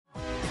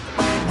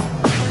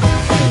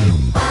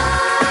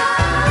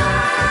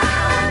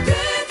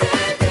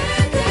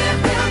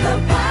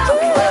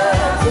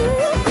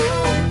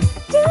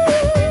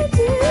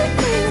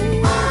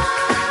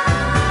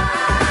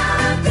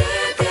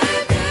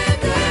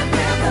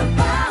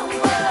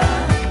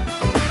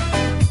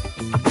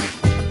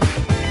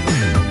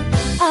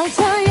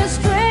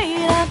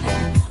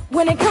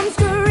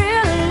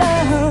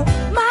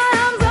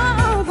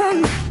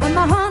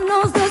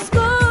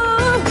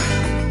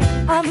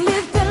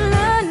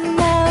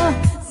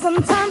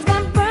sometimes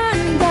got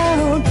burned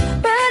down,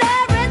 but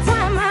every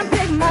time I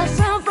pick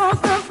myself off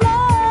the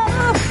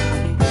floor,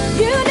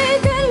 you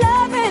need your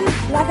loving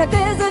like a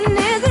desert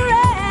needs the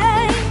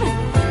rain.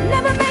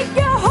 Never make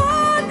your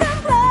heart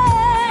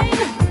complain.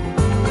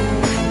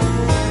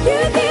 You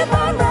keep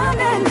on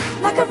running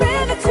like a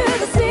river to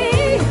the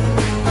sea.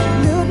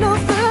 Look no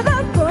further,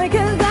 boy,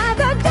 'cause I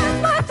got just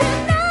what you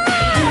need.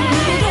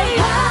 The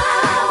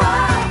power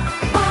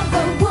of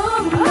a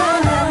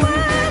woman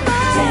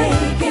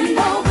taking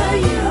over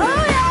you.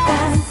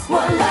 That's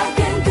what love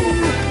can do.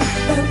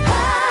 The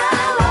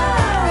power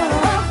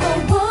of a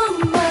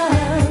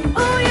woman.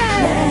 Oh yeah.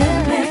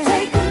 Let me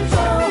take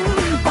control,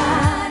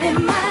 body,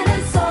 mind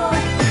and soul.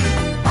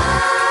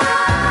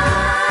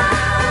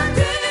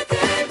 Do you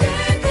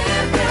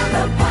feel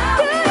the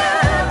power?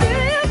 Do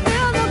you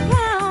feel the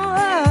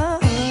power?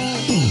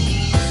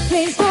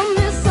 Please don't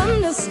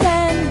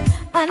misunderstand.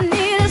 I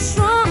need a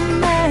strong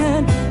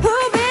man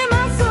who'll be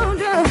my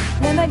soldier.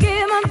 Never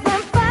give up the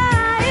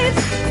fight.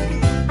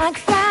 I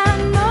gotta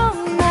know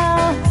now,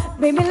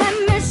 baby. Let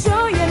me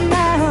show you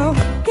now.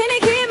 Can you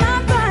keep my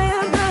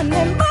fire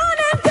burning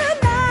morning to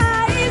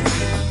night?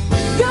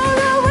 You're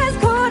always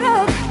caught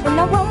up in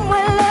a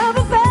one-way love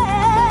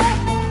affair.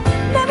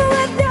 Never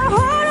with your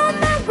heart on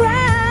the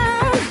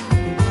ground.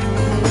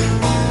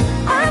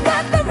 I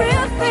got the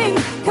real thing.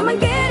 Come and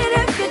get it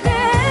if you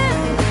can.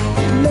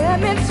 Let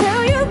me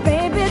tell you,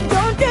 baby,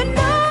 don't you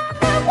know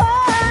the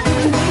one?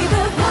 You need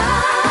the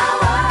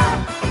power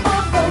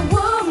of a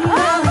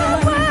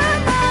woman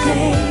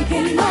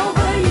taking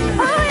over you.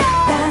 Oh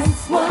yeah.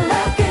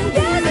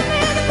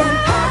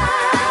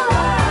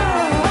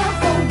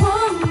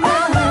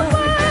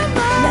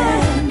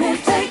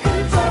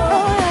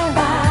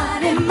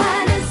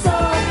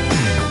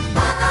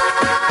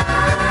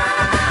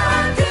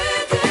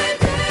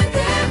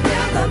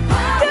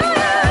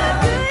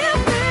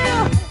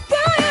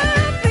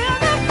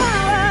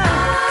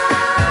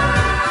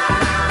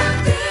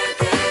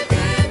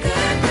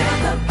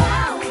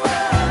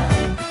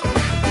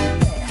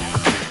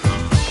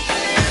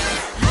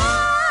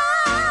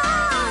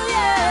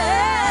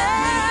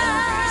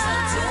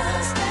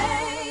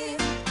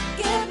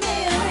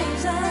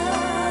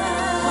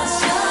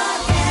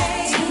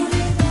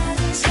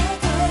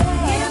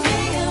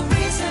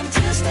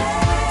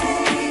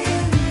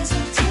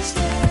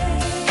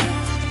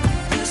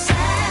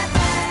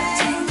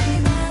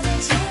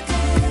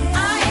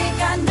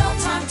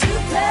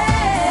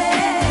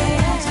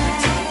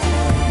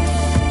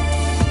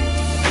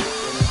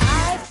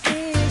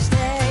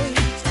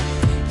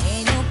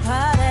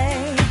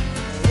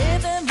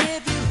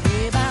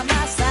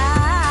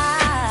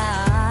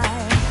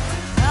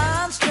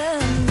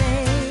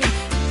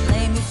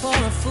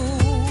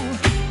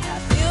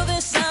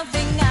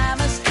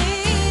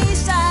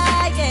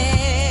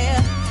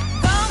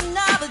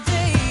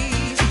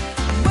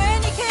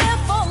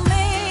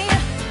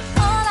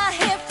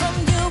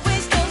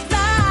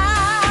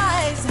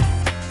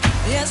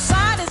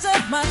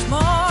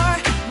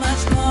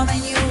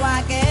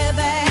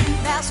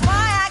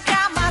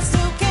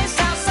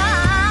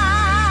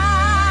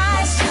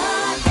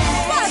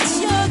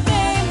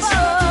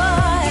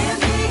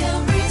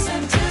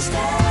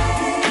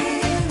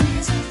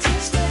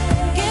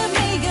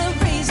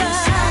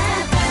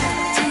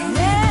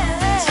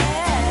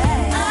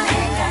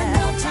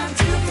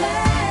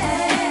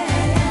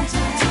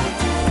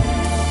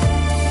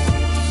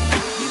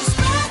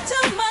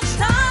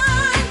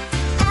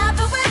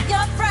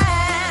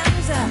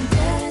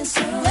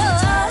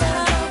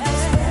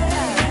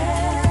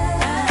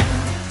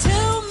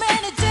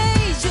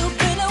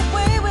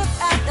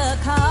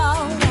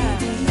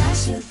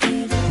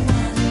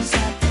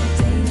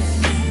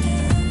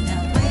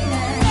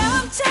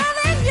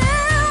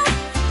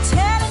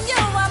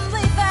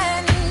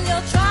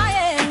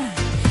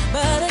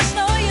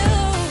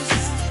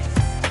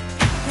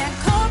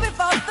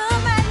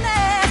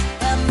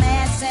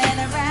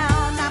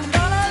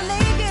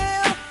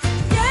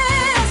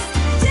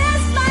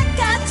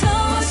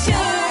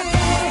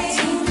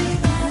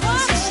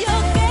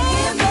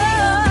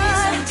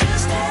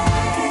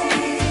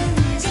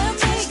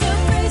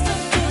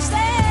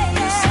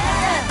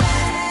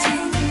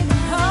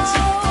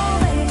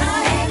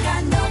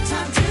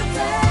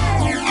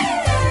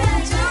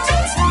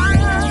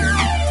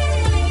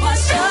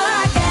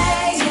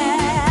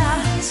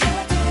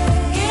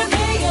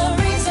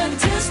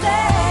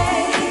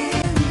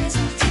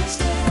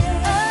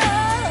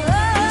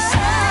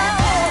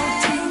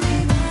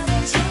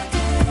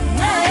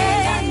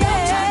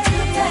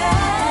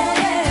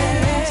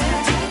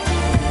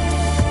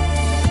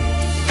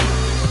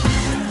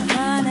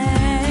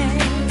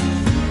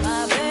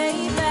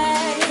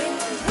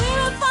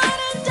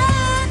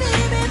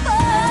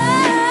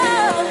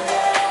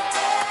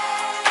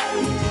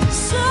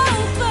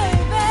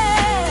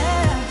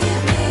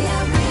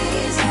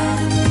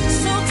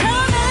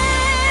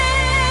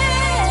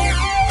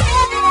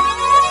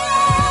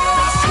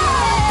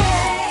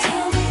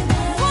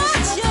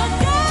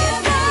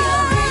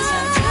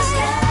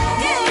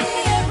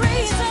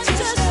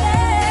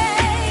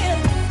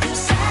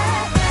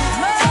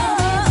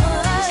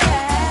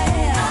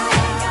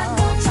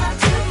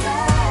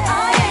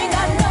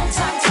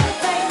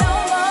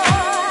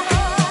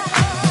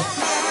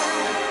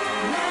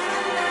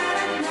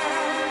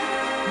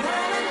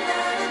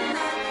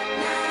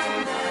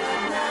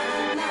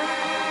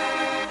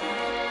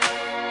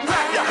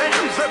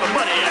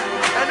 everybody,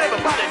 and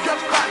everybody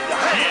just clap your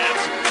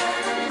hands.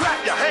 Clap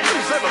your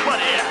hands,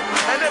 everybody,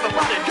 and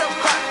everybody just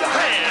clap your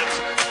hands.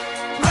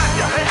 Clap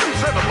your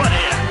hands, everybody,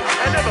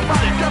 and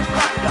everybody just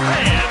clap your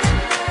hands.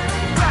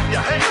 Clap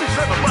your hands,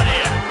 everybody,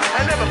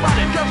 and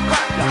everybody just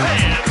clap your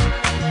hands.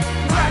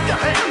 Clap your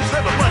hands,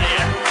 everybody,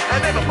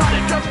 and everybody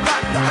just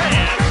clap your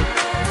hands.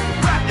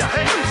 Clap your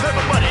hands,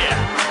 everybody,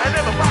 and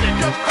everybody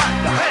just clap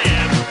your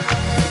hands.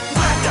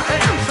 Clap your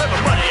hands,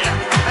 everybody,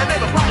 and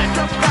everybody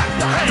just clap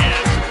your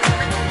hands.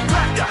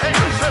 Clap your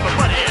hands,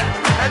 everybody,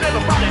 and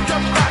everybody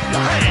just clap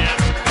your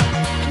hands.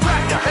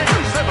 Clap your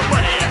hands,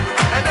 everybody,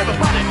 and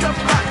everybody just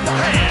clap your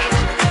hands.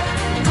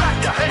 Clap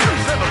your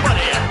hands,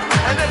 everybody,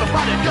 and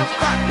everybody just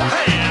clap your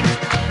hands.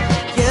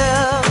 You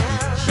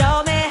show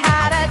me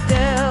how to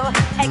do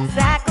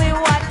exactly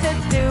what to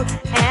do,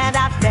 and I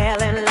fell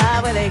in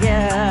love with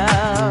you.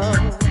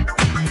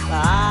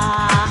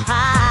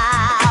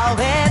 Oh,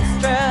 it's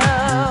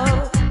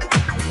true.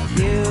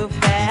 You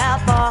fell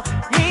for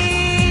me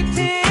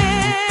too.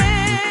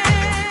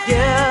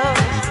 You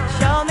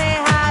show me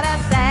how to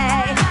say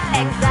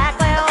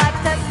exactly what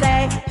to say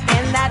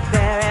in that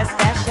very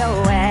special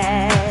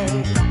way.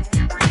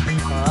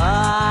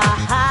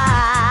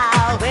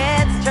 Oh,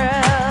 it's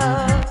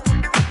true.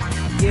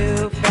 You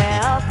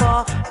fell for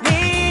me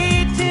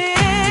too.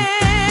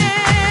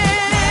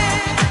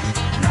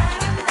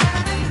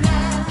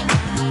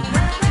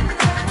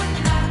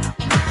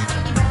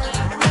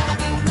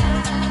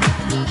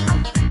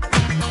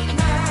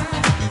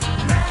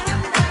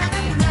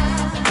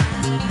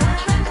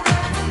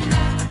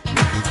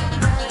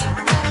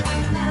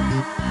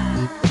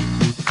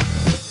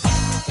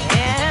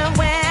 And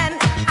when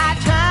I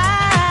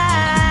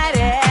tried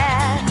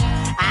it,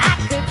 I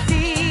could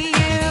see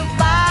you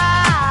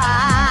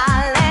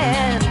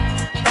falling.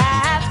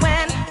 That's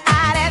when I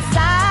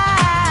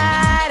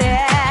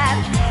decided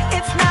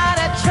it's not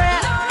a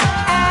trip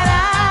at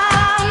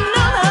all.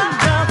 No, no,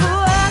 no.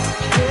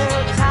 You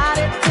taught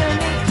it to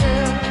me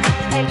too,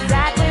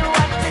 exactly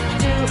what to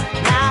do.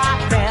 Now I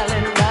fell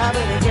in love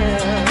with you.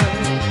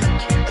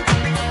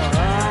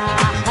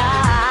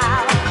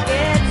 Oh,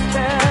 it's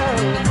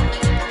true.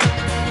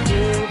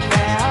 You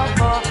fell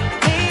for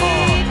me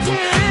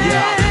too.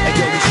 Yeah, and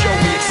yo, they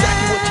showed me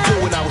exactly what to do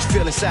when I was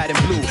feeling sad and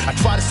blue. I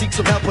tried to seek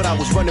some help, but I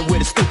was running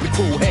with a stupid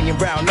crew, hanging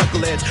round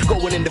knuckleheads,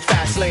 going in the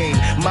fast lane.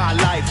 My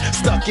life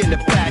stuck in the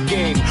bad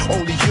game.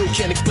 Only you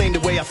can explain the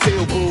way I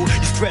feel, boo.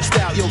 You stressed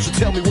out, yo, so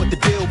tell me what the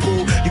deal,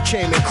 boo. You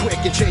came in quick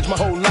and changed my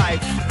whole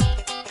life.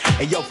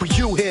 And yo, for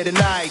you here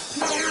tonight.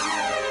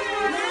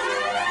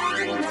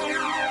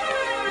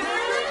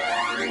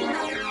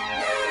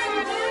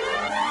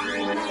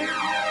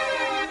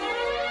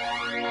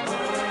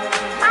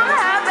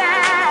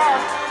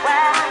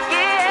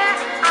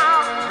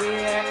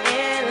 We're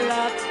in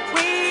love,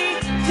 we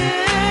do.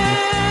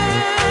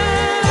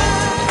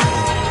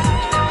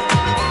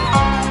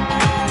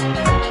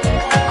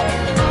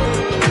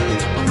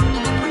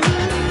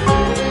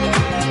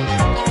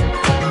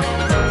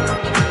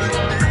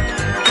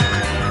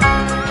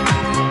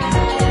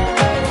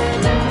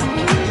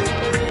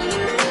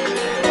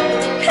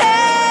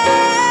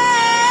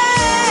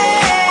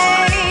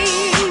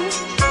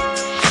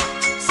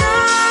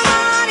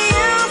 Somebody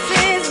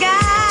else's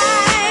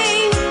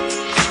guy.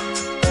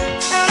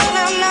 Oh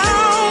no no,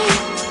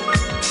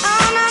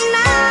 oh no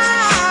no.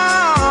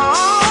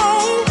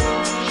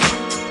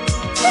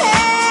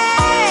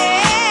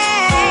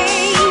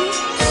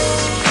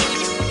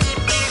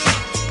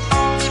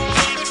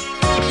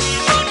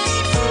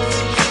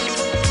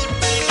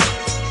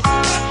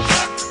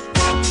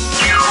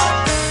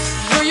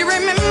 Do you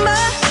remember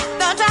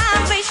the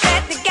times we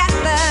shared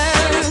together,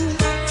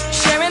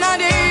 sharing our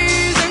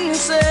days in the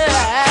sun?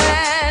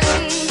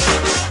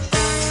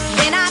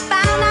 Then I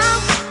found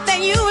out that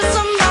you were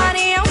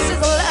somebody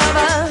else's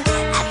lover.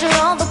 After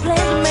all the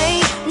plans we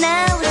made,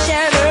 now it's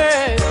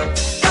shattered.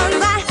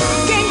 'Cause I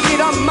can't get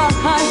on my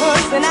high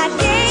horse and I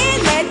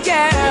can't let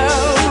go.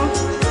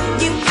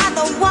 You are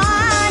the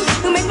one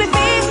who makes me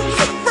feel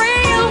so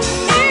frail.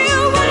 Ew,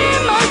 what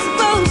am I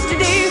supposed to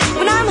do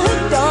when I'm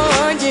hooked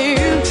on you?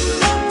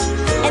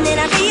 And then I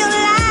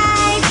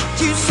realized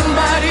you're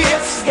somebody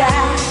else's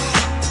guy.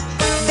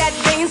 That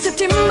day in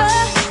September,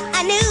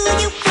 I knew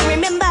you